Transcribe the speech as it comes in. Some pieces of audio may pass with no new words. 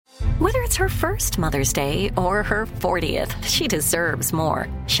Whether it's her first Mother's Day or her 40th, she deserves more.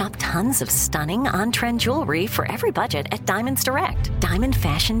 Shop tons of stunning on-trend jewelry for every budget at Diamonds Direct. Diamond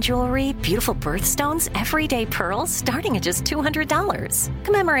fashion jewelry, beautiful birthstones, everyday pearls starting at just $200.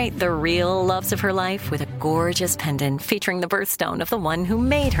 Commemorate the real loves of her life with a gorgeous pendant featuring the birthstone of the one who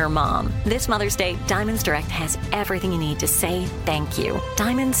made her mom. This Mother's Day, Diamonds Direct has everything you need to say thank you.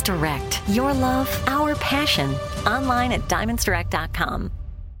 Diamonds Direct. Your love, our passion. Online at diamondsdirect.com.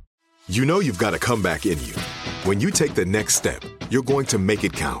 You know you've got a comeback in you. When you take the next step, you're going to make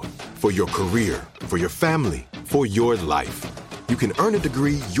it count. For your career, for your family, for your life. You can earn a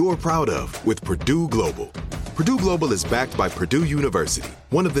degree you're proud of with Purdue Global. Purdue Global is backed by Purdue University,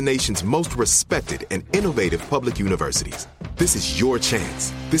 one of the nation's most respected and innovative public universities. This is your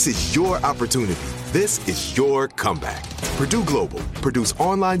chance. This is your opportunity. This is your comeback. Purdue Global, Purdue's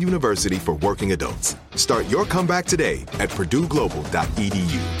online university for working adults. Start your comeback today at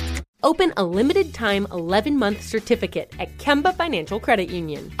purdueglobal.edu. Open a limited-time 11-month certificate at Kemba Financial Credit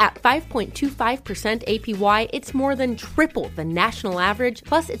Union. At 5.25% APY, it's more than triple the national average,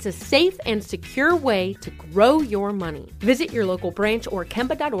 plus it's a safe and secure way to grow your money. Visit your local branch or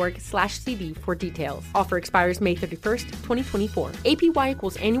kemba.org/CD for details. Offer expires May 31st, 2024. APY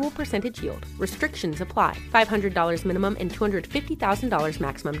equals annual percentage yield. Restrictions apply. $500 minimum and $250,000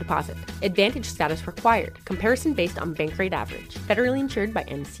 maximum deposit. Advantage status required. Comparison based on bank rate average. Federally insured by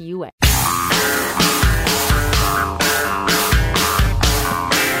NCUA.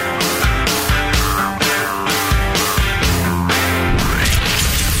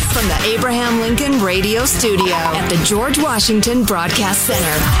 From the Abraham Lincoln Radio Studio at the George Washington Broadcast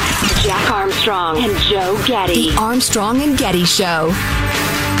Center, Jack Armstrong and Joe Getty. The Armstrong and Getty Show.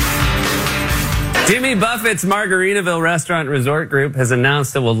 Jimmy Buffett's Margaritaville Restaurant Resort Group has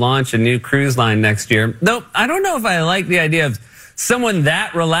announced it will launch a new cruise line next year. Though I don't know if I like the idea of someone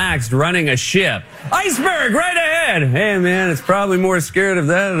that relaxed running a ship. Iceberg, right ahead. Hey, man, it's probably more scared of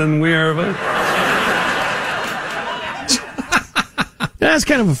that than we are of it. That's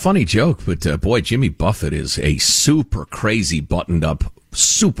kind of a funny joke, but boy, Jimmy Buffett is a super crazy, buttoned-up,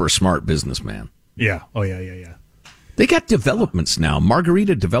 super smart businessman. Yeah. Oh, yeah. They got developments now.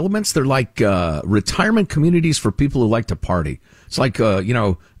 Margarita developments. They're like retirement communities for people who like to party. It's like,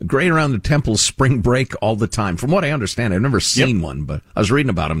 great around the temple spring break all the time. From what I understand, I've never seen one, but I was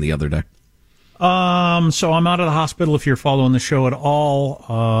reading about them the other day. So I'm out of the hospital if you're following the show at all.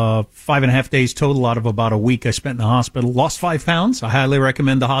 5.5 days total out of about a week I spent in the hospital. Lost 5 pounds. I highly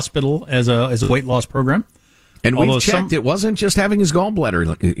recommend the hospital as a weight loss program. And we've checked. It wasn't just having his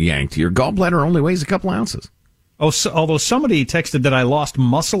gallbladder yanked. Your gallbladder only weighs a couple ounces. Although somebody texted that I lost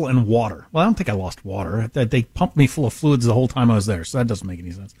muscle and water. Well, I don't think I lost water. They pumped me full of fluids the whole time I was there, so that doesn't make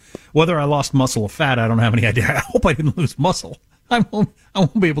any sense. Whether I lost muscle or fat, I don't have any idea. I hope I didn't lose muscle. I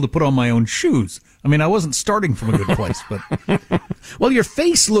won't be able to put on my own shoes. I mean, I wasn't starting from a good place, but... Well, your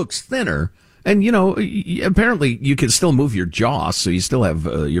face looks thinner, and, apparently you can still move your jaw, so you still have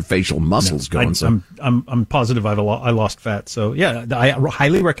your facial muscles going. I'm positive I lost fat. So, yeah, I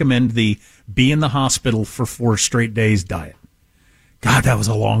highly recommend the be in the hospital for 4 straight days diet. God, that was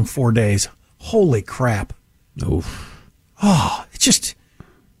a long 4 days. Holy crap. Oof. Oh, it's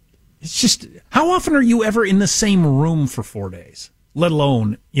just, how often are you ever in the same room for 4 days? Let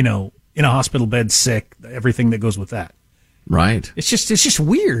alone, in a hospital bed, sick, everything that goes with that. Right. It's just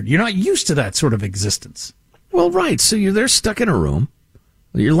weird. You're not used to that sort of existence. Well, right. So you're there stuck in a room.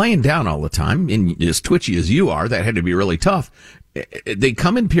 You're laying down all the time, and as twitchy as you are, that had to be really tough. They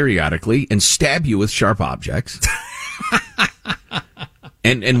come in periodically and stab you with sharp objects.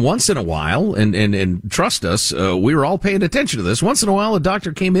 And once in a while, and trust us, we were all paying attention to this. Once in a while, a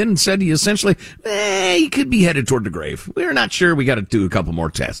doctor came in and said he essentially, he could be headed toward the grave. We're not sure. We got to do a couple more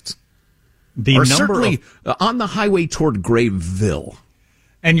tests. Certainly on the highway toward Graveville.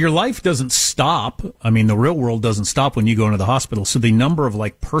 And your life doesn't stop. I mean, the real world doesn't stop when you go into the hospital. So the number of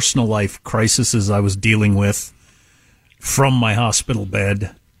personal life crises I was dealing with from my hospital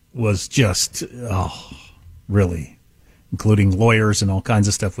bed was just, really, including lawyers and all kinds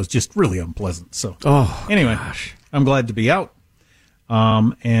of stuff, was just really unpleasant. So anyway, gosh. I'm glad to be out.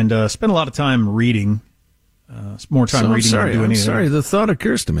 And spent a lot of time reading. More time reading than doing anything. Sorry, the thought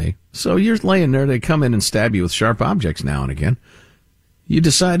occurs to me. So you're laying there, they come in and stab you with sharp objects now and again. You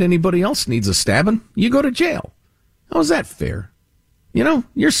decide anybody else needs a stabbing, you go to jail. How is that fair?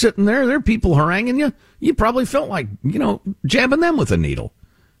 You're sitting there are people haranguing you. You probably felt like, jabbing them with a needle.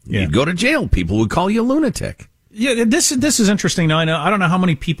 Yeah. You'd go to jail. People would call you a lunatic. Yeah, this is interesting. Now, I don't know how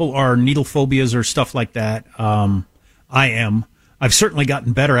many people are needle phobias or stuff like that. I am. I've certainly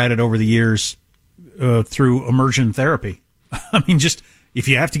gotten better at it over the years through immersion therapy. I mean, just if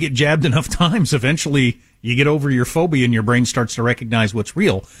you have to get jabbed enough times, eventually you get over your phobia and your brain starts to recognize what's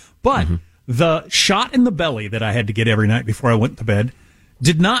real. But the shot in the belly that I had to get every night before I went to bed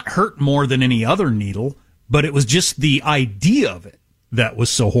did not hurt more than any other needle, but it was just the idea of it that was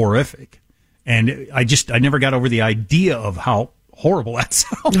so horrific. And I never got over the idea of how horrible that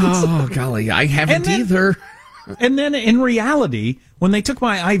sounds. Oh, golly, I haven't either. And then in reality, when they took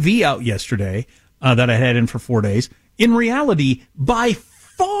my IV out yesterday, that I had in for 4 days, in reality, by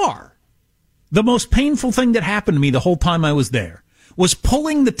far, the most painful thing that happened to me the whole time I was there was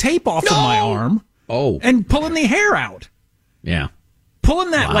pulling the tape off of my arm and pulling the hair out. Yeah.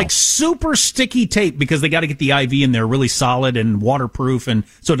 Pulling that like super sticky tape because they got to get the IV in there really solid and waterproof and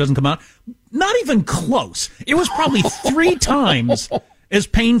so it doesn't come out. Not even close. It was probably 3 times as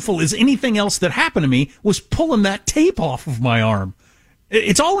painful as anything else that happened to me was pulling that tape off of my arm.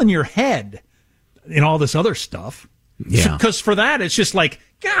 It's all in your head and all this other stuff. Yeah. Because for that, it's just like,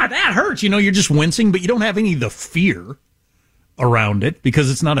 God, that hurts. You know, you're just wincing, but you don't have any of the fear around it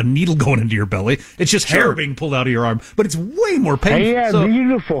because it's not a needle going into your belly. It's just hair being pulled out of your arm. But it's way more painful. He had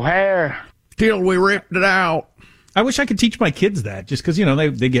beautiful hair. Till we ripped it out. I wish I could teach my kids that just because, you know,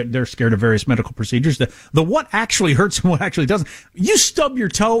 they're scared of various medical procedures. The what actually hurts and what actually doesn't. You stub your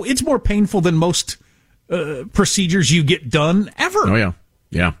toe, it's more painful than most procedures you get done ever. Oh, yeah.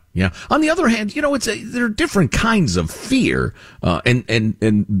 Yeah, yeah. On the other hand, you know, there are different kinds of fear, and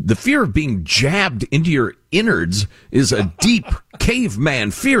the fear of being jabbed into your innards is a deep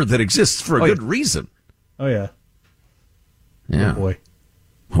caveman fear that exists for a good reason. Oh, yeah. Yeah. Oh, boy.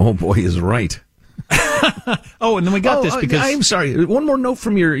 Oh, boy is right. And then we got this because... I'm sorry. One more note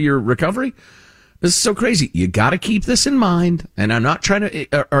from your recovery. This is so crazy. You got to keep this in mind. And I'm not trying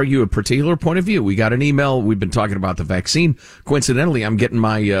to argue a particular point of view. We got an email. We've been talking about the vaccine. Coincidentally, I'm getting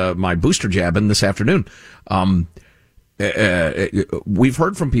my booster jab in this afternoon. We've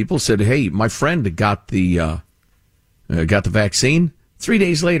heard from people said, hey, my friend got the vaccine. 3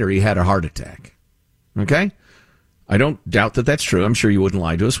 days later, he had a heart attack. Okay? I don't doubt that that's true. I'm sure you wouldn't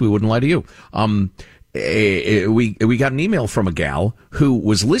lie to us. We wouldn't lie to you. We got an email from a gal who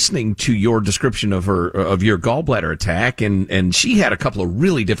was listening to your description of your gallbladder attack, and she had a couple of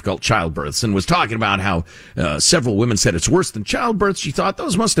really difficult childbirths and was talking about how several women said it's worse than childbirth. She thought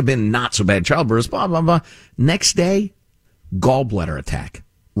those must have been not so bad childbirths. Blah blah blah. Next day, gallbladder attack.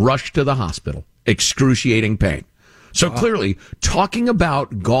 Rushed to the hospital. Excruciating pain. So clearly, talking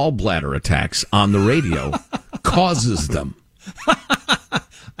about gallbladder attacks on the radio causes them.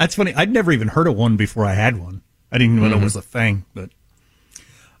 That's funny. I'd never even heard of one before I had one. I didn't even know it was a thing. But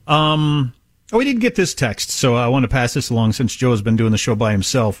we did get this text, so I want to pass this along since Joe has been doing the show by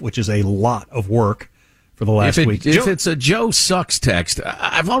himself, which is a lot of work for the last week. If it's a Joe sucks text,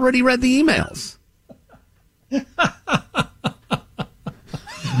 I've already read the emails.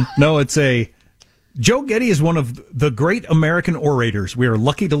 No, it's a... Joe Getty is one of the great American orators. We are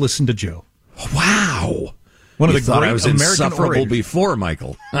lucky to listen to Joe. Wow. One of you the thought great I was American insufferable orators. Before,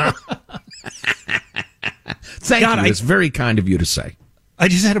 Michael. Thank you. It's very kind of you to say. I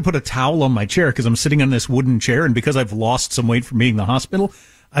just had to put a towel on my chair because I'm sitting on this wooden chair, and because I've lost some weight from being in the hospital,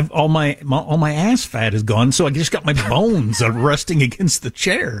 all my ass fat is gone, so I just got my bones resting against the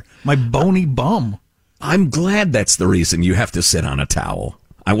chair. My bony bum. I'm glad that's the reason you have to sit on a towel.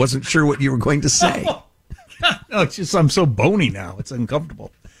 I wasn't sure what you were going to say. No, it's just I'm so bony now. It's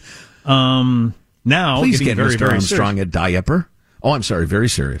uncomfortable. Now, please get very, Mr. very Armstrong serious. a diaper. Oh, I'm sorry, very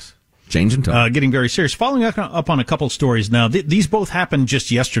serious. Change in tone. Getting very serious. Following up on a couple stories now. These both happened just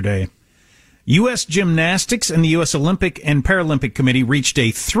yesterday. U.S. Gymnastics and the U.S. Olympic and Paralympic Committee reached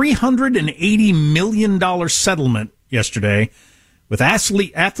a $380 million settlement yesterday with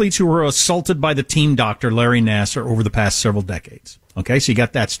athletes who were assaulted by the team doctor, Larry Nassar, over the past several decades. Okay, so you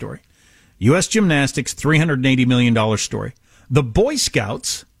got that story. U.S. Gymnastics, $380 million story. The Boy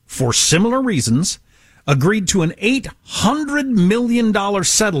Scouts, for similar reasons, agreed to an $800 million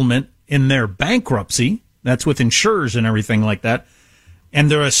settlement in their bankruptcy. That's with insurers and everything like that.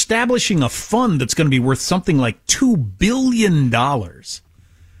 And they're establishing a fund that's going to be worth something like $2 billion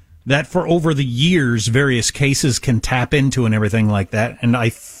that for over the years, various cases can tap into and everything like that. And I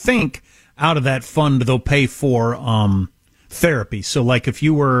think out of that fund, they'll pay for therapy. So like if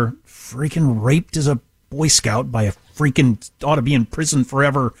you were freaking raped as a Boy Scout by a freaking ought to be in prison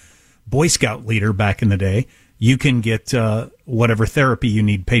forever Boy Scout leader back in the day, you can get whatever therapy you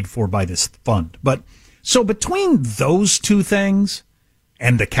need paid for by this fund. But so between those two things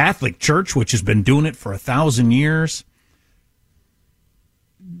and the Catholic Church, which has been doing it for 1,000 years,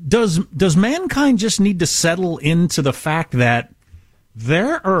 does mankind just need to settle into the fact that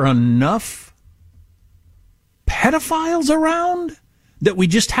there are enough pedophiles around that we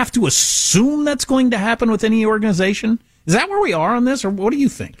just have to assume that's going to happen with any organization? Is that where we are on this, or what do you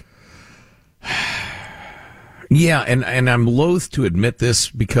think? Yeah, and I'm loath to admit this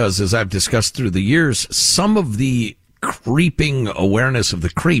because, as I've discussed through the years, some of the creeping awareness of the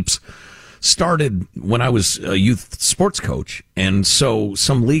creeps started when I was a youth sports coach. And so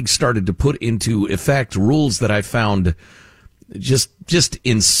some leagues started to put into effect rules that I found just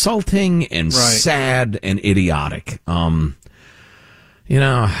insulting and sad and idiotic.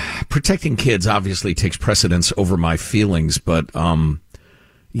 Protecting kids obviously takes precedence over my feelings, but,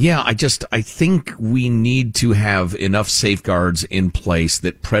 I think we need to have enough safeguards in place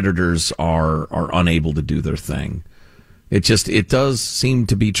that predators are unable to do their thing. It does seem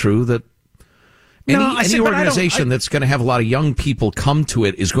to be true that any organization that's going to have a lot of young people come to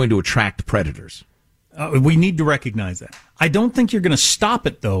it is going to attract predators. We need to recognize that. I don't think you're going to stop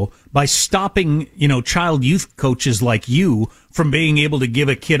it, though, by stopping, child youth coaches like you from being able to give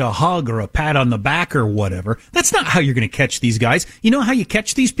a kid a hug or a pat on the back or whatever. That's not how you're going to catch these guys. You know how you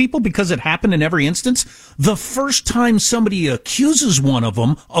catch these people? Because it happened in every instance. The first time somebody accuses one of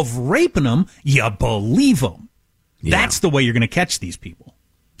them of raping them, you believe them. Yeah. That's the way you're going to catch these people.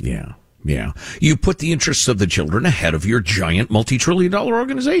 Yeah. Yeah. You put the interests of the children ahead of your giant multi-trillion-dollar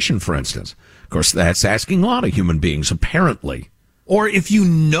organization, for instance. Of course, that's asking a lot of human beings, apparently. Or if you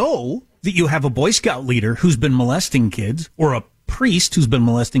know that you have a Boy Scout leader who's been molesting kids, or a priest who's been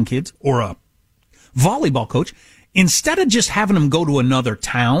molesting kids, or a volleyball coach, instead of just having them go to another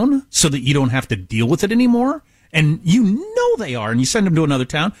town so that you don't have to deal with it anymore, and you know they are, and you send them to another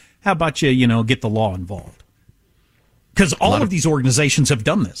town, how about you, get the law involved? Because all of these organizations have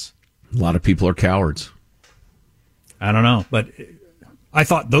done this. A lot of people are cowards. I don't know, but I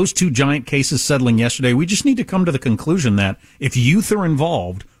thought those two giant cases settling yesterday, we just need to come to the conclusion that if youth are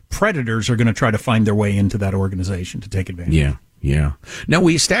involved, predators are going to try to find their way into that organization to take advantage. Yeah, yeah. Now,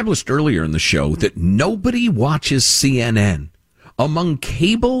 we established earlier in the show that nobody watches CNN. Among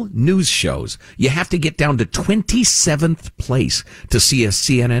cable news shows, you have to get down to 27th place to see a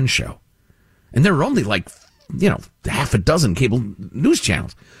CNN show. And there are only half a dozen cable news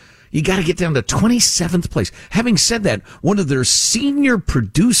channels. You got to get down to 27th place. Having said that, one of their senior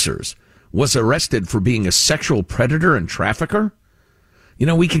producers was arrested for being a sexual predator and trafficker.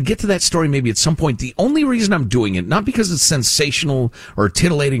 We could get to that story maybe at some point. The only reason I'm doing it, not because it's sensational or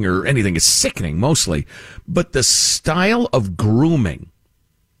titillating or anything, it's sickening mostly, but the style of grooming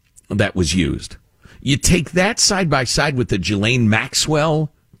that was used. You take that side by side with the Ghislaine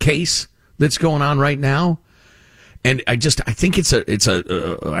Maxwell case that's going on right now. And I think it's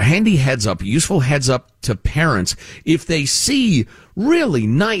a handy heads up, useful heads up to parents. If they see really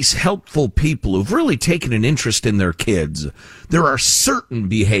nice, helpful people who've really taken an interest in their kids, there are certain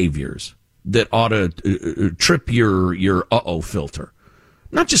behaviors that ought to trip your uh-oh filter.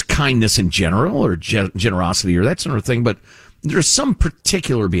 Not just kindness in general or generosity or that sort of thing, but there's some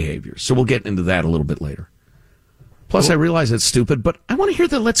particular behaviors. So we'll get into that a little bit later. Plus, I realize it's stupid, but I want to hear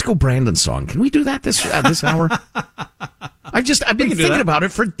the "Let's Go Brandon" song. Can we do that this hour? I've been thinking about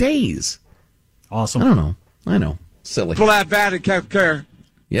it for days. Awesome. I know. Silly. Pull that bad and can't care.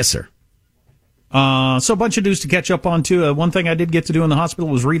 Yes, sir. So a bunch of news to catch up on, too. One thing I did get to do in the hospital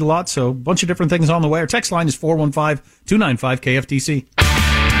was read a lot, so a bunch of different things on the way. Our text line is 415-295-KFTC.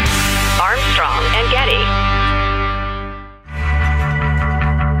 Armstrong and Getty.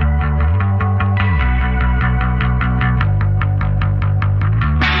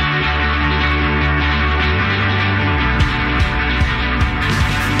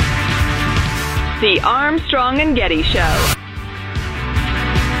 The Armstrong and Getty Show.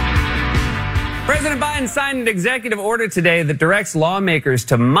 President Biden signed an executive order today that directs lawmakers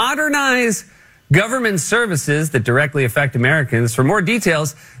to modernize government services that directly affect Americans. For more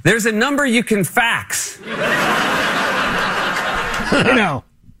details, there's a number you can fax.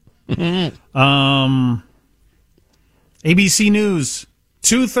 ABC News,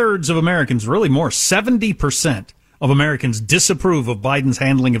 2/3 of Americans, really more, 70% of Americans disapprove of Biden's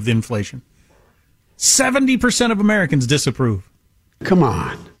handling of the inflation. 70% of Americans disapprove. Come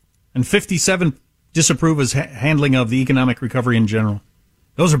on. And 57 disapprove his handling of the economic recovery in general.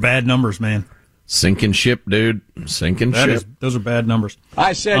 Those are bad numbers, man. Sinking ship, dude. Sinking ship. Those are bad numbers.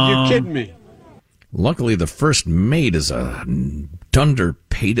 I said, you're kidding me. Luckily, the first mate is a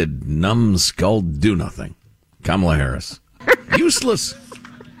dunder-pated, numbskull do-nothing. Kamala Harris. Useless.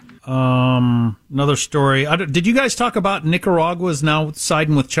 Another story. Did you guys talk about Nicaragua's now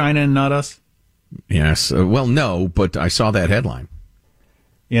siding with China and not us? Yes. Well, no, but I saw that headline.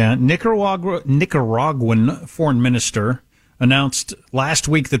 Yeah. Nicaraguan foreign minister announced last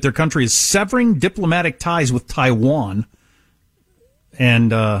week that their country is severing diplomatic ties with Taiwan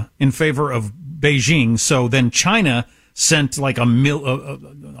and in favor of Beijing. So then China sent like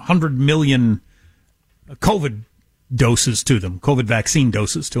 100 million COVID doses to them, COVID vaccine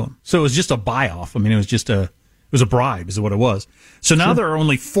doses to them. So it was just a buy-off. I mean, it was a bribe is what it was. So now there are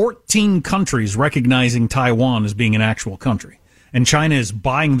only 14 countries recognizing Taiwan as being an actual country. And China is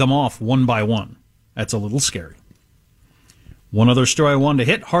buying them off one by one. That's a little scary. One other story I wanted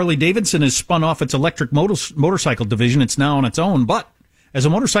to hit. Harley-Davidson has spun off its electric motorcycle division. It's now on its own. But as a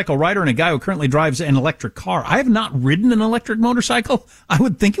motorcycle rider and a guy who currently drives an electric car, I have not ridden an electric motorcycle. I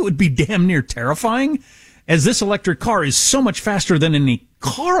would think it would be damn near terrifying, as this electric car is so much faster than any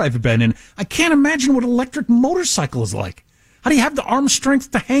car I've been in. I can't imagine what an electric motorcycle is like. How do you have the arm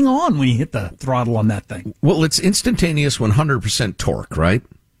strength to hang on when you hit the throttle on that thing? Well, it's instantaneous 100% torque, right?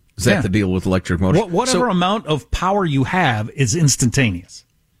 Is that the deal with electric motors? Whatever amount of power you have is instantaneous.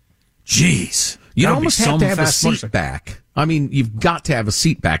 Jeez. You almost have to have a seat back. I mean, you've got to have a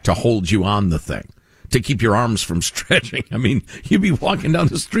seat back to hold you on the thing, to keep your arms from stretching. I mean, you'd be walking down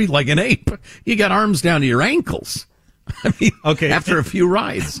the street like an ape. You got arms down to your ankles. I mean, after a few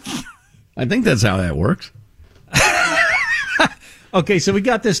rides. I think that's how that works. Okay, so we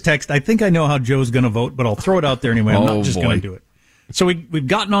got this text. I think I know how Joe's going to vote, but I'll throw it out there anyway. I'm not just going to do it. So we've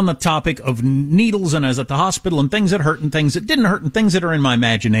gotten on the topic of needles and I was at the hospital and things that hurt and things that didn't hurt and things that are in my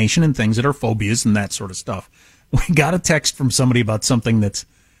imagination and things that are phobias and that sort of stuff. We got a text from somebody about something that's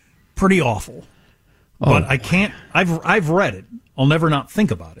pretty awful. But I can't. I've read it. I'll never not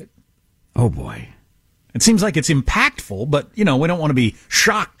think about it. Oh boy, it seems like it's impactful, but we don't want to be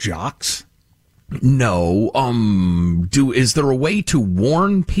shock jocks. No. Is there a way to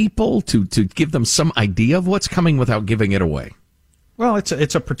warn people to give them some idea of what's coming without giving it away? Well,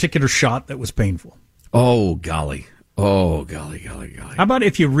 it's a particular shot that was painful. Oh golly. Oh golly. How about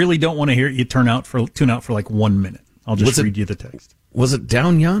if you really don't want to hear it, you tune out for like 1 minute? I'll just read you the text. Was it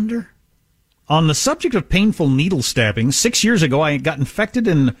Down Yonder? On the subject of painful needle stabbing, 6 years ago, I got infected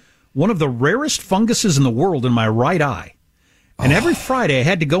in one of the rarest funguses in the world in my right eye. And every Friday, I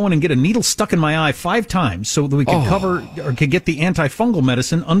had to go in and get a needle stuck in my eye 5 times so that we could could get the antifungal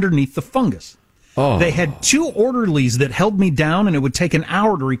medicine underneath the fungus. They had 2 orderlies that held me down, and it would take an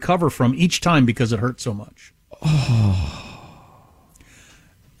hour to recover from each time because it hurt so much.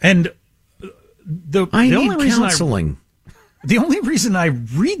 And the only reason I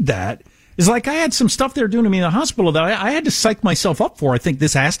read that is like I had some stuff they were doing to me in the hospital that I had to psych myself up for. I think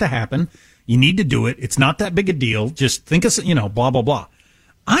this has to happen. You need to do it. It's not that big a deal. Just think of, blah, blah, blah.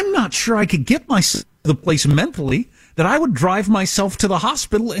 I'm not sure I could get myself to the place mentally that I would drive myself to the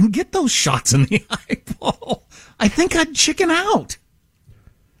hospital and get those shots in the eyeball. I think I'd chicken out.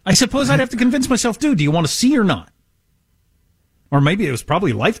 I suppose I'd have to convince myself, dude, do you want to see or not? Or maybe it was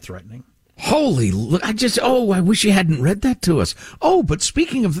probably life-threatening. I wish you hadn't read that to us. Oh, but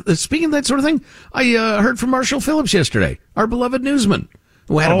speaking of that sort of thing, I heard from Marshall Phillips yesterday, our beloved newsman,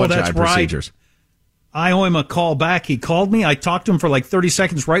 who had a bunch of eye procedures. I owe him a call back. He called me. I talked to him for like 30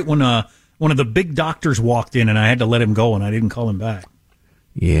 seconds right when one of the big doctors walked in, and I had to let him go, and I didn't call him back.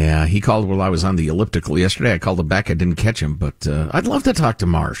 Yeah, he called while I was on the elliptical yesterday. I called him back. I didn't catch him, but I'd love to talk to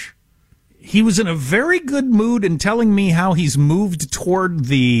Marsh. He was in a very good mood and telling me how he's moved toward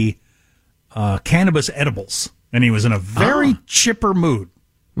the cannabis edibles, and he was in a very chipper mood.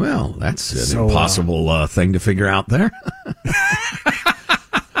 Well, that's an impossible thing to figure out there.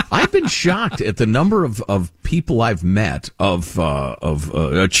 I've been shocked at the number of people I've met of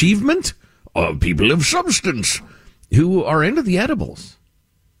achievement, of people of substance, who are into the edibles.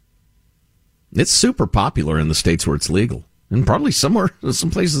 It's super popular in the states where it's legal, and probably some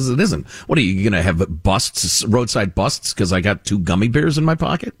places it isn't. What are you going to have busts, roadside busts, because I got 2 gummy bears in my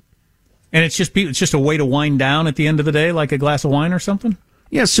pocket? And it's just a way to wind down at the end of the day, like a glass of wine or something?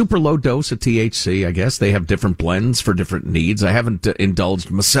 Yeah, super low dose of THC, I guess. They have different blends for different needs. I haven't indulged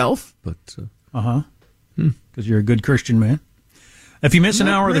myself, but... Because you're a good Christian man. If you miss an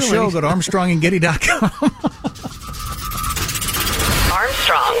hour of the show, go to ArmstrongandGetty.com.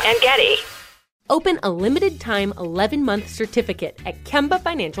 Armstrong and Getty. Open a limited-time 11-month certificate at Kemba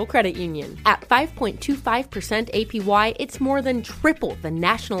Financial Credit Union. At 5.25% APY, it's more than triple the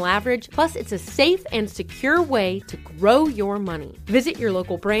national average, plus it's a safe and secure way to grow your money. Visit your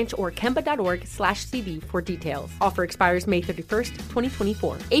local branch or kemba.org/CD for details. Offer expires May 31st,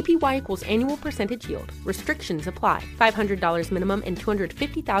 2024. APY equals annual percentage yield. Restrictions apply. $500 minimum and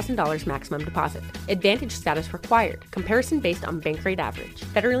 $250,000 maximum deposit. Advantage status required. Comparison based on bank rate average.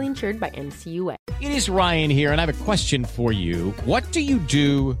 Federally insured by NCUA. It is Ryan here, and I have a question for you. What do you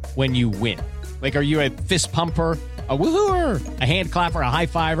do when you win? Like, are you a fist pumper, a woohooer, a hand clapper, a high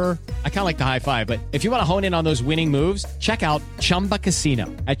fiver? I kind of like the high five, but if you want to hone in on those winning moves, check out Chumba Casino.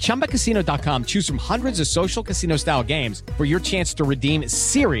 At ChumbaCasino.com, choose from hundreds of social casino-style games for your chance to redeem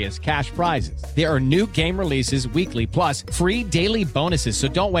serious cash prizes. There are new game releases weekly, plus free daily bonuses. So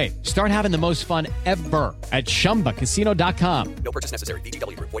don't wait. Start having the most fun ever at ChumbaCasino.com. No purchase necessary.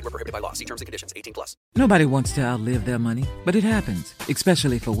 VGW Group. Void where prohibited by law. See terms and conditions. 18+. Nobody wants to outlive their money, but it happens,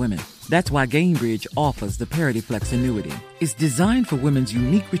 especially for women. That's why Gainbridge offers the Parity Flex annuity. It's designed for women's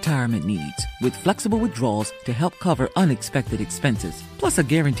unique retirement needs, with flexible withdrawals to help cover unexpected expenses, plus a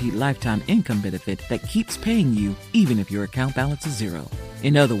guaranteed lifetime income benefit that keeps paying you even if your account balance is zero.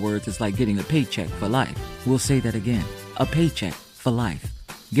 In other words, it's like getting a paycheck for life. We'll say that again. A paycheck for life.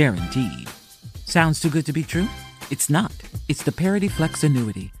 Guaranteed. Sounds too good to be true? It's not. It's the Parity Flex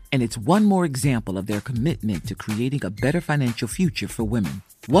annuity, and it's one more example of their commitment to creating a better financial future for women.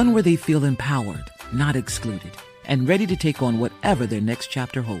 One where they feel empowered, not excluded, and ready to take on whatever their next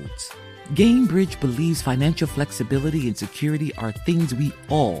chapter holds. Gainbridge believes financial flexibility and security are things we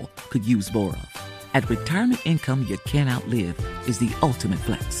all could use more of. At retirement income you can't outlive is the ultimate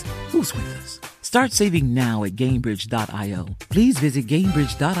flex. Who's with us? Start saving now at Gainbridge.io. Please visit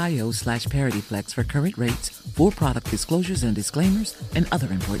Gainbridge.io/ParityFlex for current rates, for product disclosures and disclaimers, and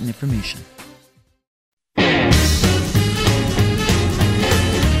other important information.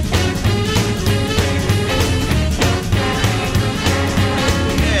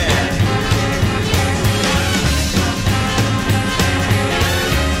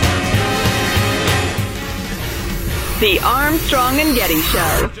 The Armstrong and Getty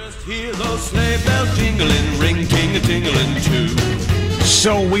Show. Just hear those sleigh bells jingling, ring ting-a-tingling too.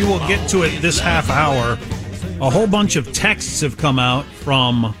 So we will get to it this half hour. A whole bunch of texts have come out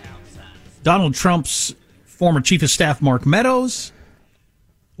from Donald Trump's former chief of staff, Mark Meadows,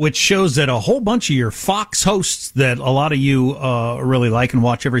 which shows that a whole bunch of your Fox hosts that a lot of you really like and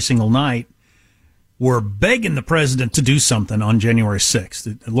watch every single night were begging the president to do something on January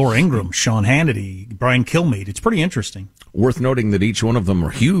 6th. Laura Ingraham, Sean Hannity, Brian Kilmeade. It's pretty interesting. Worth noting that each one of them are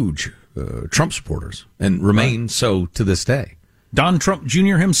huge Trump supporters and remain so to this day. Don Trump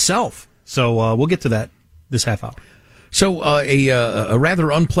Jr. himself. So we'll get to that this half hour. So a rather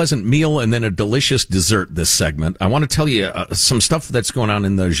unpleasant meal and then a delicious dessert this segment. I want to tell you some stuff that's going on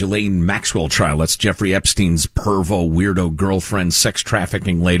in the Ghislaine Maxwell trial. That's Jeffrey Epstein's pervo, weirdo girlfriend, sex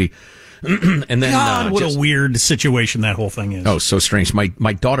trafficking lady. And then, God, what a weird situation that whole thing is. Oh, so strange.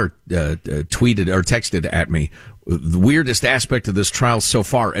 My daughter tweeted or texted at me the weirdest aspect of this trial so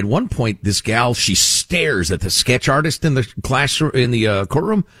far. At one point, this gal, she stares at the sketch artist in the classroom, in the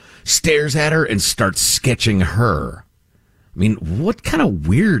courtroom, stares at her and starts sketching her. I mean, what kind of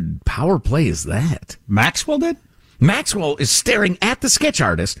weird power play is that? Maxwell did? Maxwell is staring at the sketch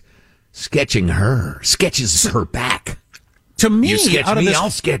artist, sketching her, sketches her back. To me, you sketch out of me, this,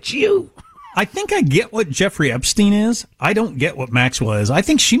 I'll sketch you. I think I get what Jeffrey Epstein is. I don't get what Maxwell is. I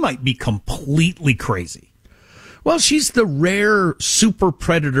think she might be completely crazy. Well, she's the rare super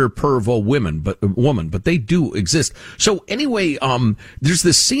predator pervo woman, but they do exist. So anyway, there's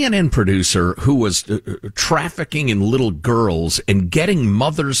this CNN producer who was trafficking in little girls and getting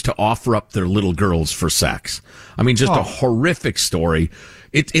mothers to offer up their little girls for sex. I mean, just a horrific story.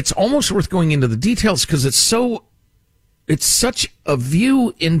 It's almost worth going into the details because it's such a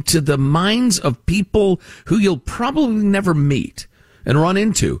view into the minds of people who you'll probably never meet and run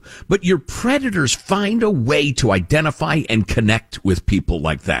into. But your predators find a way to identify and connect with people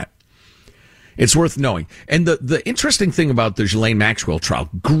like that. It's worth knowing. And the interesting thing about the Ghislaine Maxwell trial,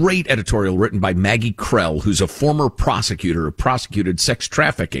 great editorial written by Maggie Krell, who's a former prosecutor who prosecuted sex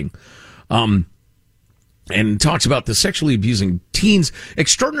trafficking, and talks about the sexually abusing teens.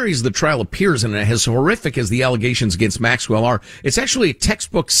 Extraordinary as the trial appears and as horrific as the allegations against Maxwell are, it's actually a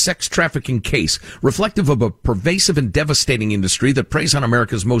textbook sex trafficking case, reflective of a pervasive and devastating industry that preys on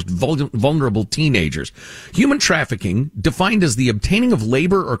America's most vulnerable teenagers. Human trafficking, defined as the obtaining of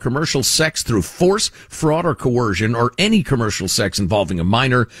labor or commercial sex through force, fraud, or coercion, or any commercial sex involving a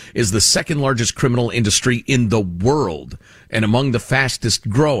minor, is the second largest criminal industry in the world and among the fastest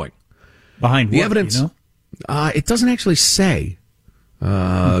growing. Behind the what, evidence, you know? It doesn't actually say.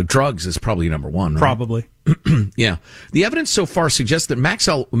 Drugs is probably number one, right? Probably. Yeah. The evidence so far suggests that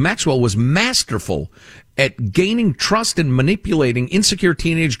Maxwell was masterful at gaining trust and manipulating insecure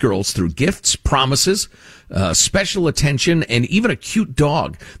teenage girls through gifts, promises, special attention, and even a cute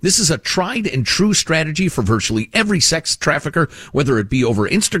dog. This is a tried and true strategy for virtually every sex trafficker, whether it be over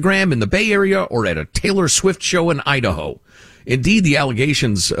Instagram in the Bay Area or at a Taylor Swift show in Idaho. Indeed, the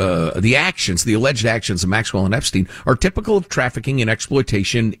allegations, the alleged actions of Maxwell and Epstein are typical of trafficking and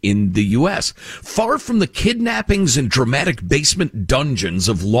exploitation in the U.S. Far from the kidnappings and dramatic basement dungeons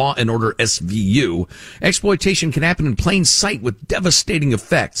of Law and Order SVU, exploitation can happen in plain sight with devastating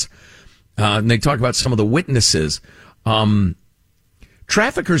effects. And they talk about some of the witnesses.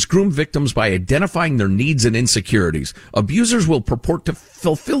 Traffickers groom victims by identifying their needs and insecurities. Abusers will purport to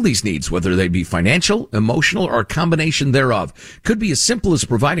fulfill these needs, whether they be financial, emotional, or a combination thereof. Could be as simple as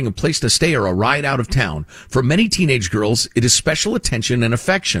providing a place to stay or a ride out of town. For many teenage girls, it is special attention and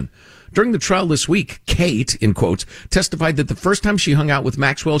affection. During the trial this week, Kate, in quotes, testified that the first time she hung out with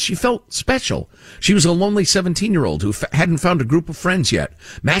Maxwell, she felt special. She was a lonely 17-year-old who hadn't found a group of friends yet.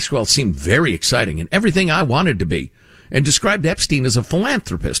 Maxwell seemed very exciting and everything I wanted to be, and described Epstein as a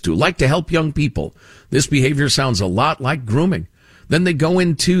philanthropist who liked to help young people. This behavior sounds a lot like grooming. Then they go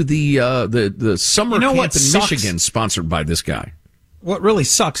into the summer camp in Michigan, sponsored by this guy. What really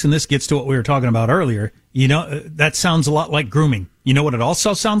sucks, and this gets to what we were talking about earlier, that sounds a lot like grooming. You know what it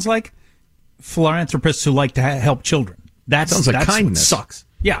also sounds like? Philanthropists who like to help children. Sounds like kindness. What sucks.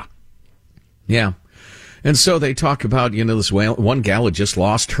 Yeah. Yeah. And so they talk about, this one gal had just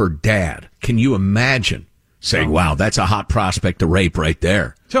lost her dad. Can you imagine? Saying, wow, that's a hot prospect to rape right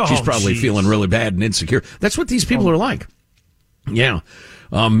there. She's probably feeling really bad and insecure. That's what these people are like. Yeah.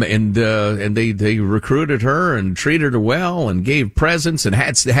 And they recruited her and treated her well and gave presents and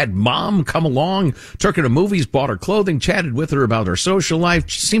had mom come along, took her to movies, bought her clothing, chatted with her about her social life.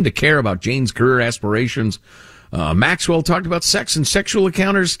 She seemed to care about Jane's career aspirations. Maxwell talked about sex and sexual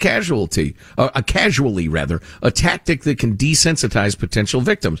encounters casually, a tactic that can desensitize potential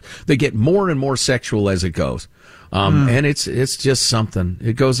victims. They get more and more sexual as it goes. And it's just something.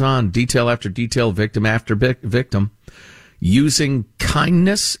 It goes on, detail after detail, victim after victim, using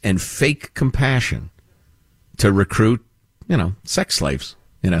kindness and fake compassion to recruit, sex slaves,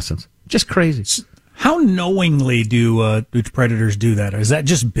 in essence. Just crazy. How knowingly do predators do that? Is that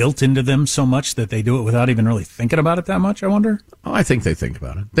just built into them so much that they do it without even really thinking about it that much, I wonder? Oh, I think they think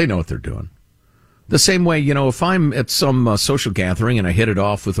about it. They know what they're doing. The same way, if I'm at some social gathering and I hit it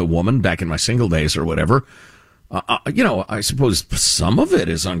off with a woman back in my single days or whatever, I suppose some of it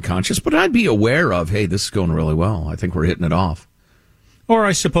is unconscious, but I'd be aware of, hey, this is going really well. I think we're hitting it off. Or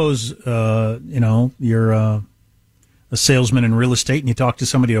I suppose, you're a salesman in real estate and you talk to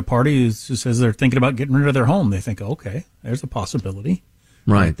somebody at a party who says they're thinking about getting rid of their home. They think, okay, there's a possibility.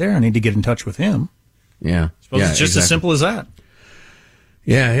 Right there. I need to get in touch with him. Yeah. I suppose it's just as simple as that.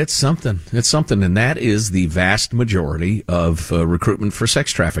 Yeah, it's something. It's something. And that is the vast majority of recruitment for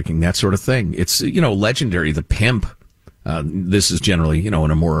sex trafficking, that sort of thing. It's, legendary, the pimp. This is generally, in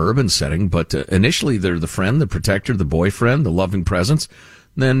a more urban setting, but initially they're the friend, the protector, the boyfriend, the loving presence.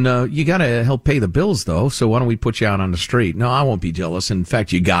 Then you got to help pay the bills, though, so why don't we put you out on the street? No, I won't be jealous. In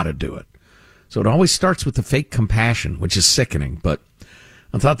fact, you got to do it. So it always starts with the fake compassion, which is sickening, but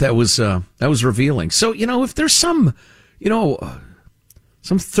I thought that was revealing. So, if there's some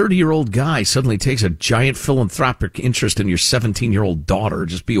 30-year-old guy suddenly takes a giant philanthropic interest in your 17-year-old daughter,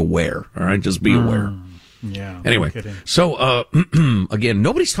 just be aware, all right? Just be aware. Yeah. Anyway, so again,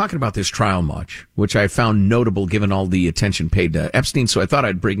 nobody's talking about this trial much, which I found notable given all the attention paid to Epstein. So I thought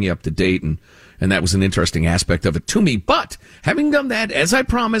I'd bring you up to date, and that was an interesting aspect of it to me. But having done that, as I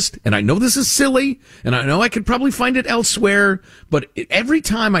promised, and I know this is silly, and I know I could probably find it elsewhere, but every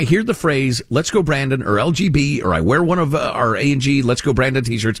time I hear the phrase "Let's Go Brandon" or LGB, or I wear one of our A&G "Let's Go Brandon"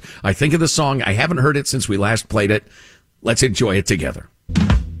 t-shirts, I think of the song. I haven't heard it since we last played it. Let's enjoy it together.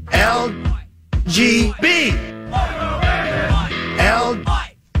 LGB.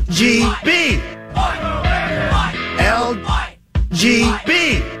 LGB.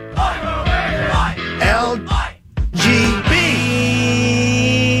 LGB.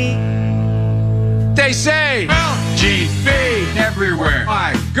 LGB. They say LGB everywhere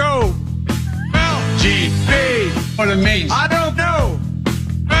I go. LGB. What it means, I don't know.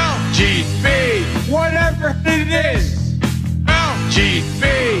 LGB. Whatever it is.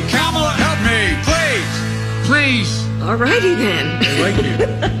 LGB. Kamala, help me, please. Please. Alrighty then. Thank you.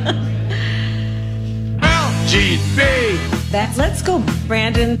 LGB. That's Let's Go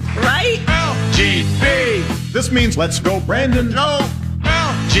Brandon, right? LGB. This means Let's Go Brandon. No.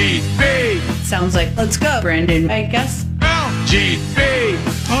 LGB. Sounds like Let's Go Brandon, I guess. LGB.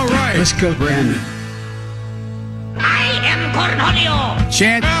 All right. Let's go, Brandon. I am Cornholio.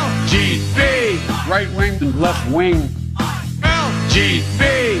 Chant. LGB. Right wing and left wing.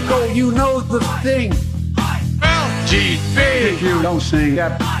 LGB. Go, you know the thing. LGB. If you don't sing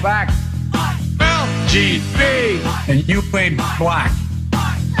that back. LGB. And you ain't black.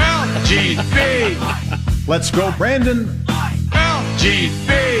 LGB. Let's go, Brandon.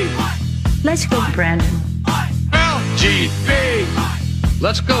 LGB. Let's go, Brandon. LGB.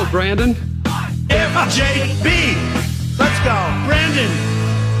 Let's go, Brandon. FJB. Let's go, Brandon.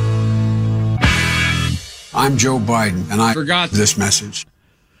 I'm Joe Biden, and I forgot this message.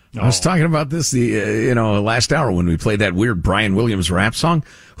 I was talking about this last hour when we played that weird Brian Williams rap song.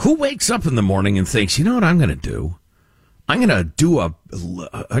 Who wakes up in the morning and thinks, you know what I'm going to do? I'm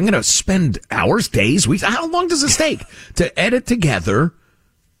going to spend hours, days, weeks. How long does it take to edit together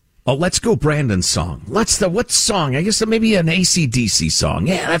a Let's Go Brandon song? What song? I guess maybe an AC/DC song.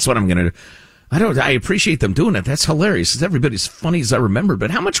 Yeah, that's what I'm going to do. I appreciate them doing it. That's hilarious. Everybody's funny as I remember,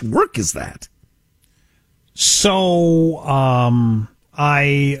 but how much work is that? So,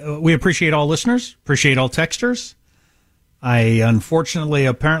 we appreciate all listeners, appreciate all texters. I unfortunately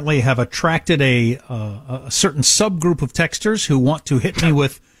apparently have attracted a certain subgroup of texters who want to hit me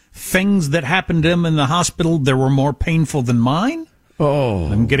with things that happened to them in the hospital that were more painful than mine. Oh,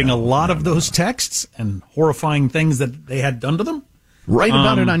 I'm getting a lot of those texts and horrifying things that they had done to them. Write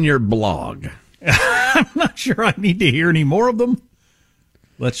about it on your blog. I'm not sure I need to hear any more of them.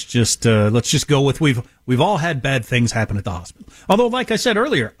 Let's just go with we've all had bad things happen at the hospital. Although, like I said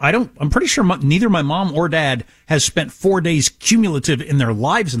earlier, I'm pretty sure neither my mom or dad has spent 4 days cumulative in their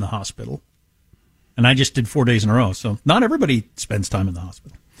lives in the hospital, and I just did 4 days in a row. So not everybody spends time in the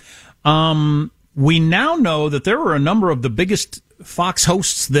hospital. We now know that there were a number of the biggest Fox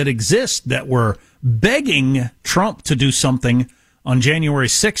hosts that exist that were begging Trump to do something on January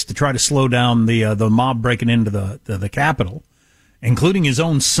 6th to try to slow down the mob breaking into the Capitol, including his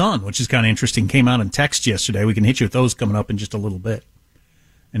own son, which is kind of interesting. Came out in text yesterday. We can hit you with those coming up in just a little bit.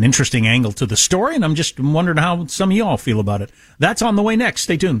 An interesting angle to the story, and I'm just wondering how some of y'all feel about it. That's on the way next.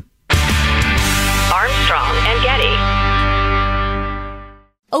 Stay tuned. Armstrong and Getty.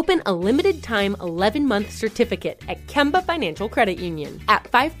 Open a limited-time 11-month certificate at Kemba Financial Credit Union. At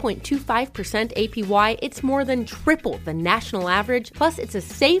 5.25% APY, it's more than triple the national average, plus it's a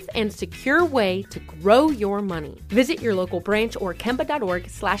safe and secure way to grow your money. Visit your local branch or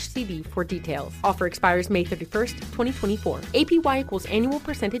kemba.org/cd for details. Offer expires May 31st, 2024. APY equals annual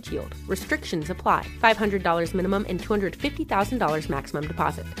percentage yield. Restrictions apply. $500 minimum and $250,000 maximum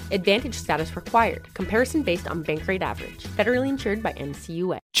deposit. Advantage status required. Comparison based on bank rate average. Federally insured by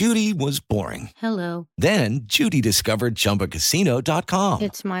NCUA. Judy was boring. Hello. Then Judy discovered ChumbaCasino.com.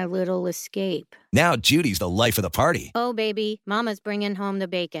 It's my little escape. Now Judy's the life of the party. Oh, baby, mama's bringing home the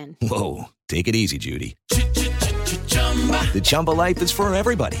bacon. Whoa, take it easy, Judy. The Chumba life is for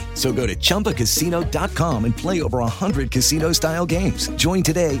everybody. So go to ChumbaCasino.com and play over 100 casino-style games. Join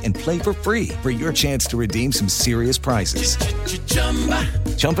today and play for free for your chance to redeem some serious prizes.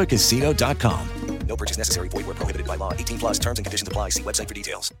 ChumbaCasino.com. No purchase necessary. Void where prohibited by law. 18+ terms and conditions apply. See website for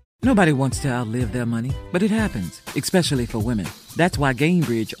details. Nobody wants to outlive their money, but it happens, especially for women. That's why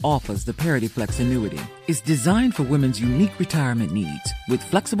Gainbridge offers the Parity Flex annuity. It's designed for women's unique retirement needs with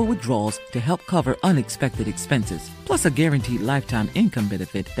flexible withdrawals to help cover unexpected expenses, plus a guaranteed lifetime income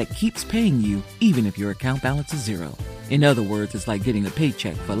benefit that keeps paying you even if your account balance is zero. In other words, it's like getting a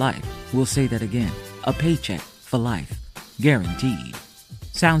paycheck for life. We'll say that again. A paycheck for life. Guaranteed.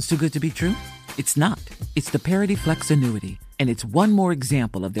 Sounds too good to be true? It's not. It's the Parity Flex annuity, and it's one more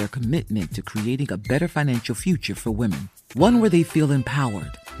example of their commitment to creating a better financial future for women. One where they feel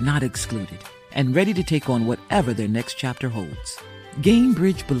empowered, not excluded, and ready to take on whatever their next chapter holds.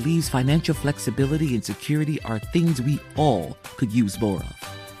 Gainbridge believes financial flexibility and security are things we all could use more of.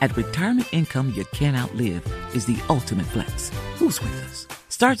 At retirement income you can't outlive is the ultimate flex. Who's with us?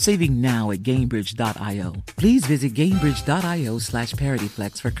 Start saving now at Gainbridge.io. Please visit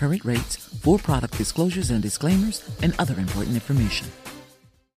Gainbridge.io/ParityFlex for current rates, for product disclosures and disclaimers, and other important information.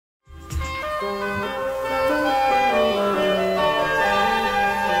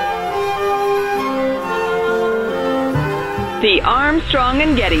 The Armstrong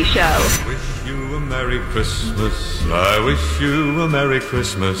and Getty Show. Wish you a Merry Christmas. I wish you a Merry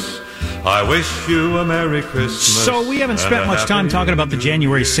Christmas. I wish you a Merry Christmas. So we haven't spent much time talking about the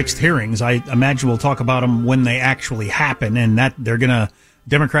January 6th hearings. I imagine we'll talk about them when they actually happen, and that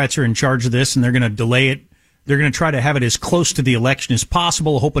Democrats are in charge of this, and they're going to delay it. They're going to try to have it as close to the election as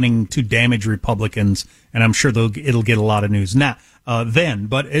possible, hoping to damage Republicans, and I'm sure it'll get a lot of news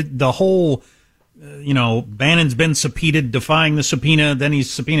the whole, Bannon's been subpoenaed, defying the subpoena, then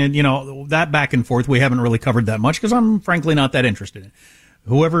he's subpoenaed, that back and forth. We haven't really covered that much because I'm frankly not that interested in it.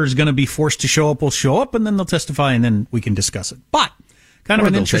 Whoever is going to be forced to show up will show up, and then they'll testify, and then we can discuss it. But kind of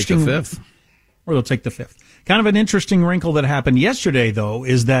an interesting, or they'll take the fifth. Kind of an interesting wrinkle that happened yesterday, though,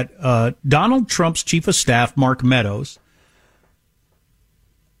 is that Donald Trump's chief of staff, Mark Meadows,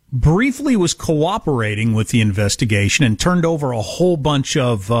 briefly was cooperating with the investigation and turned over a whole bunch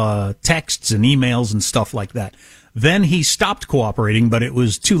of texts and emails and stuff like that. Then he stopped cooperating, but it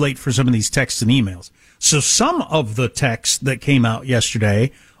was too late for some of these texts and emails. So some of the texts that came out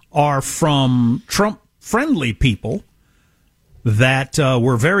yesterday are from Trump-friendly people that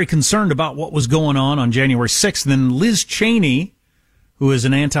were very concerned about what was going on January 6th. Then Liz Cheney, who is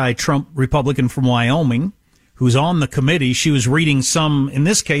an anti-Trump Republican from Wyoming, who's on the committee, she was reading some, in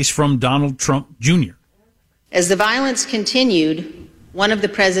this case, from Donald Trump Jr. As the violence continued, one of the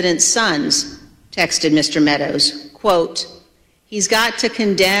president's sons texted Mr. Meadows, quote, "He's got to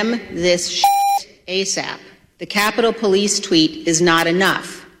condemn this shit ASAP. The Capitol Police tweet is not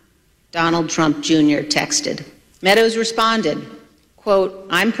enough," Donald Trump Jr. texted. Meadows responded, quote,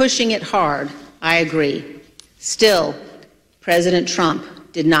 "I'm pushing it hard. I agree." Still, President Trump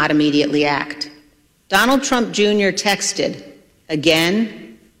did not immediately act. Donald Trump Jr. texted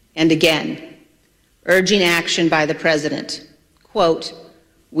again and again, urging action by the president. Quote,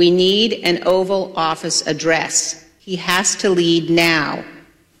 "We need an Oval Office address. He has to lead now.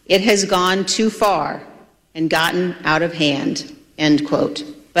 It has gone too far and gotten out of hand," end quote.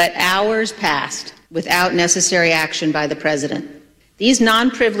 But hours passed without necessary action by the president. These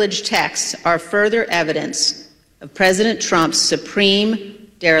non-privileged texts are further evidence of President Trump's supreme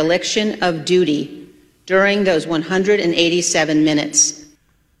dereliction of duty during those 187 minutes.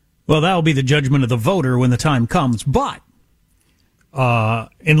 Well, that will be the judgment of the voter when the time comes. But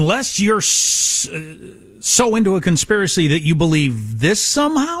unless you're so into a conspiracy that you believe this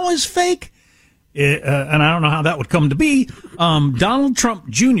somehow is fake, and I don't know how that would come to be, Donald Trump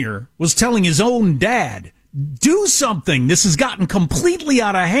Jr. was telling his own dad, do something. This has gotten completely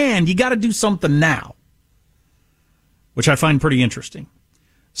out of hand. You got to do something now, which I find pretty interesting.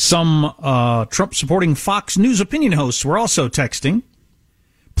 Some Trump-supporting Fox News opinion hosts were also texting,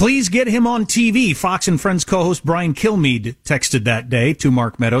 "Please get him on TV." Fox and Friends co-host Brian Kilmeade texted that day to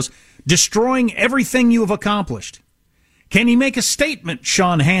Mark Meadows, "Destroying everything you have accomplished." "Can he make a statement?"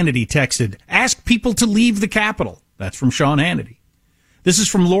 Sean Hannity texted. "Ask people to leave the Capitol." That's from Sean Hannity. This is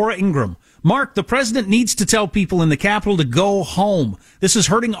from Laura Ingram. "Mark, the president needs to tell people in the Capitol to go home. This is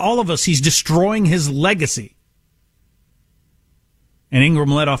hurting all of us. He's destroying his legacy." And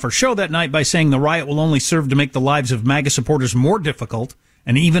Ingram led off her show that night by saying the riot will only serve to make the lives of MAGA supporters more difficult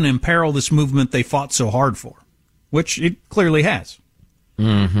and even imperil this movement they fought so hard for, which it clearly has.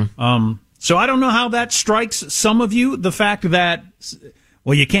 Mm-hmm. So I don't know how that strikes some of you, the fact that,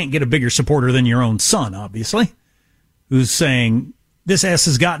 well, you can't get a bigger supporter than your own son, obviously, who's saying, this S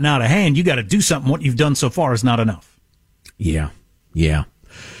has gotten out of hand. You got to do something. What you've done so far is not enough. Yeah.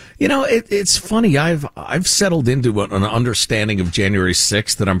 You know, it's funny. I've settled into an understanding of January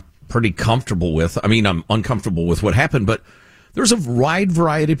 6th that I'm pretty comfortable with. I mean, I'm uncomfortable with what happened, but there's a wide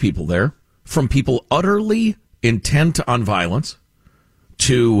variety of people there, from people utterly intent on violence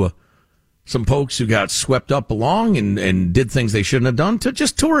to some folks who got swept up along and did things they shouldn't have done, to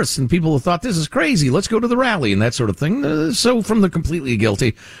just tourists and people who thought this is crazy, let's go to the rally and that sort of thing. So from the completely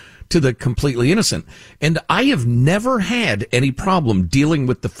guilty to the completely innocent. And I have never had any problem dealing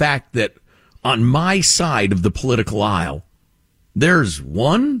with the fact that on my side of the political aisle, there's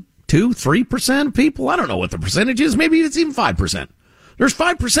 1, 2, 3% of people. I don't know what the percentage is. Maybe it's even 5%. There's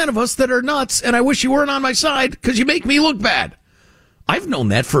 5% of us that are nuts, and I wish you weren't on my side because you make me look bad. I've known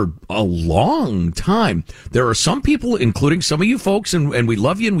that for a long time. There are some people, including some of you folks, and we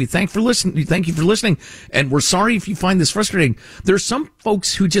love you and we thank you for listening, and we're sorry if you find this frustrating. There's some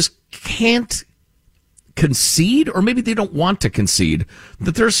folks who just can't concede, or maybe they don't want to concede,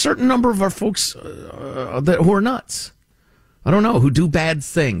 that there's a certain number of our folks who are nuts. I don't know, who do bad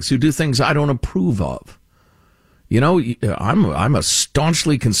things, who do things I don't approve of. You know, I'm a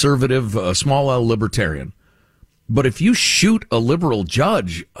staunchly conservative, small L libertarian. But if you shoot a liberal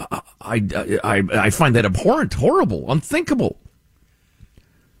judge, I find that abhorrent, horrible, unthinkable.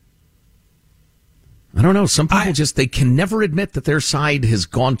 I don't know. Some people they can never admit that their side has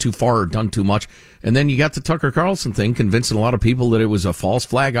gone too far or done too much. And then you got the Tucker Carlson thing, convincing a lot of people that it was a false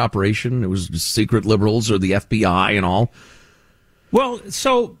flag operation. It was secret liberals or the FBI and all.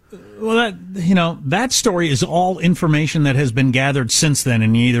 That story is all information that has been gathered since then,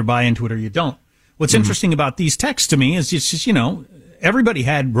 and you either buy into it or you don't. What's interesting about these texts to me is it's just, everybody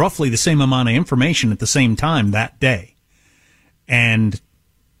had roughly the same amount of information at the same time that day. And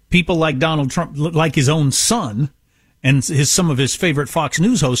people like Donald Trump, like his own son, and some of his favorite Fox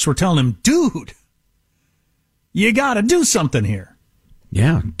News hosts were telling him, dude, you got to do something here.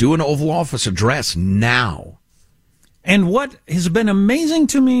 Yeah, do an Oval Office address now. And what has been amazing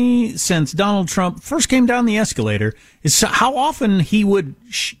to me since Donald Trump first came down the escalator is how often he would,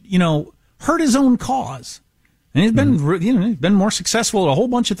 hurt his own cause. And he's been, he's been more successful at a whole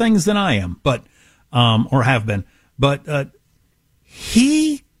bunch of things than I am, or have been. But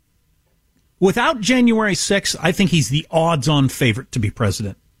he, without January 6th, I think he's the odds-on favorite to be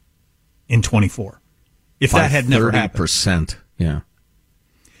president in 24. If that had never happened. 30%, yeah.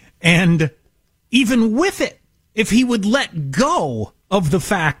 And even with it, if he would let go of the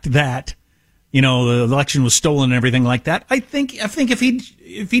fact that, the election was stolen and everything like that, I think if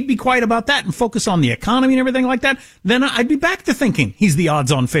he'd be quiet about that and focus on the economy and everything like that, then I'd be back to thinking he's the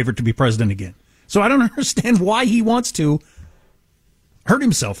odds-on favorite to be president again. So I don't understand why he wants to hurt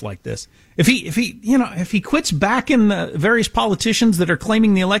himself like this. If he quits backing the various politicians that are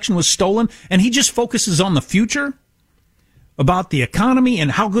claiming the election was stolen and he just focuses on the future about the economy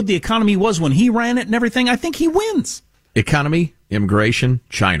and how good the economy was when he ran it and everything, I think he wins. Economy, immigration,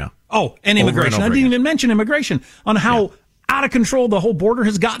 China. Oh, and immigration. I didn't even mention immigration, on how out of control the whole border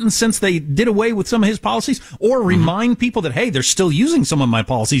has gotten since they did away with some of his policies, or remind people that, hey, they're still using some of my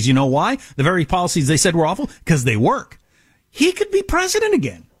policies. You know why? The very policies they said were awful, because they work. He could be president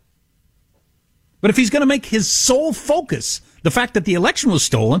again. But if he's going to make his sole focus the fact that the election was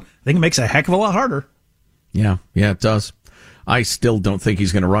stolen, I think it makes it a heck of a lot harder. Yeah, it does. I still don't think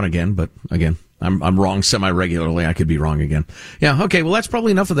he's going to run again, but again, I'm wrong semi-regularly. I could be wrong again. Yeah, okay, well, that's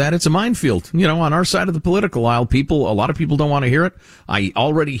probably enough of that. It's a minefield. On our side of the political aisle, a lot of people don't want to hear it. I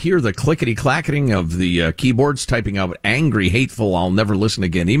already hear the clickety-clacketing of the keyboards typing out angry, hateful, I'll never listen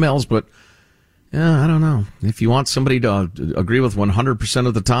again emails, but yeah, I don't know. If you want somebody to agree with 100%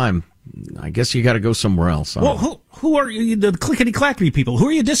 of the time, I guess you got to go somewhere else. Well, who are you, the clickety-clackety people? Who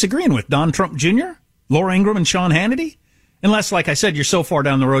are you disagreeing with? Don Trump Jr., Laura Ingraham, and Sean Hannity? Unless, like I said, you're so far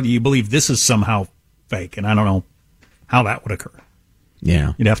down the road you believe this is somehow fake, and I don't know how that would occur.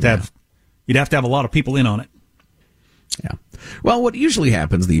 Yeah, you'd have to have a lot of people in on it. Yeah. Well, what usually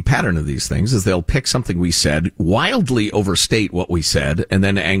happens, the pattern of these things, is they'll pick something we said, wildly overstate what we said, and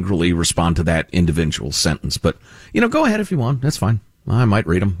then angrily respond to that individual sentence. But go ahead if you want. That's fine. I might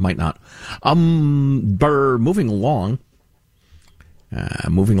read them, might not. Moving along.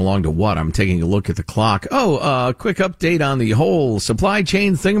 Moving along to what? I'm taking a look at the clock. Quick update on the whole supply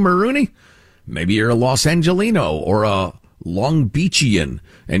chain thingamaroonie. Maybe you're a Los Angelino or a Long Beachian,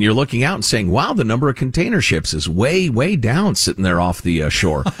 and you're looking out and saying, wow, the number of container ships is way, way down sitting there off the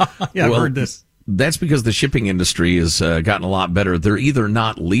shore. Yeah, I've heard this. That's because the shipping industry has gotten a lot better. They're either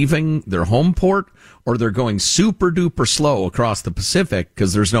not leaving their home port or they're going super duper slow across the Pacific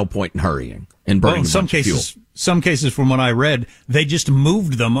because there's no point in hurrying and burning Some cases, from what I read, they just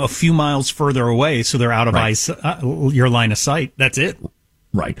moved them a few miles further away, so they're out of your line of sight. That's it.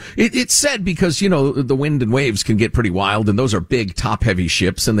 Right. It's said because, the wind and waves can get pretty wild, and those are big, top-heavy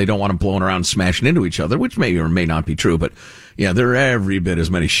ships, and they don't want them blowing around smashing into each other, which may or may not be true. But, yeah, there are every bit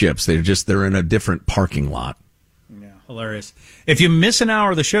as many ships. They're in a different parking lot. Yeah, hilarious. If you miss an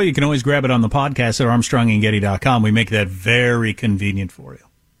hour of the show, you can always grab it on the podcast at ArmstrongandGetty.com. We make that very convenient for you.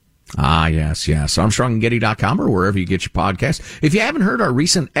 Ah, yes. ArmstrongandGetty.com or wherever you get your podcast. If you haven't heard our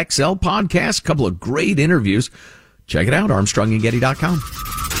recent XL podcast, a couple of great interviews, check it out, ArmstrongandGetty.com.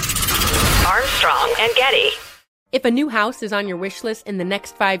 Armstrong and Getty. If a new house is on your wish list in the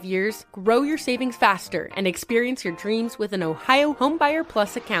next 5 years, grow your savings faster and experience your dreams with an Ohio Homebuyer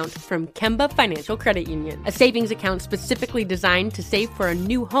Plus account from Kemba Financial Credit Union. A savings account specifically designed to save for a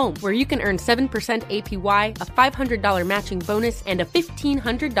new home where you can earn 7% APY, a $500 matching bonus, and a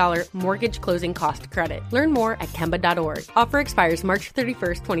 $1,500 mortgage closing cost credit. Learn more at Kemba.org. Offer expires March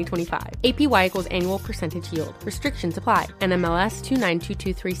 31st, 2025. APY equals annual percentage yield. Restrictions apply. NMLS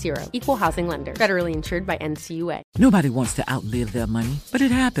 292230. Equal housing lender. Federally insured by NCUA. Nobody wants to outlive their money, but it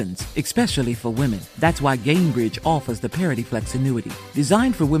happens, especially for women. That's why Gainbridge offers the Parity Flex annuity,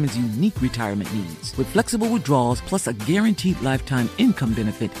 designed for women's unique retirement needs, with flexible withdrawals plus a guaranteed lifetime income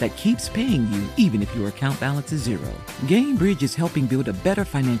benefit that keeps paying you even if your account balance is zero. Gainbridge is helping build a better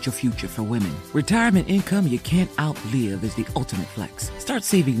financial future for women. Retirement income you can't outlive is the ultimate flex. Start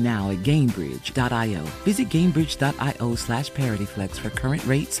saving now at Gainbridge.io. Visit Gainbridge.io/ParityFlex for current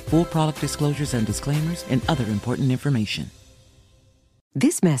rates, full product disclosures and disclaimers, and other important information.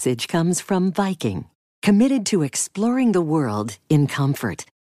 This message comes from Viking, committed to exploring the world in comfort.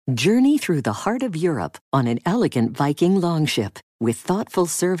 Journey through the heart of Europe on an elegant Viking longship with thoughtful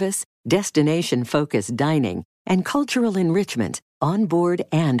service, destination-focused dining, and cultural enrichment on board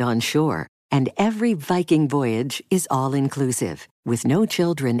and on shore. And every Viking voyage is all-inclusive, with no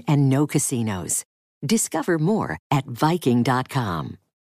children and no casinos. Discover more at Viking.com.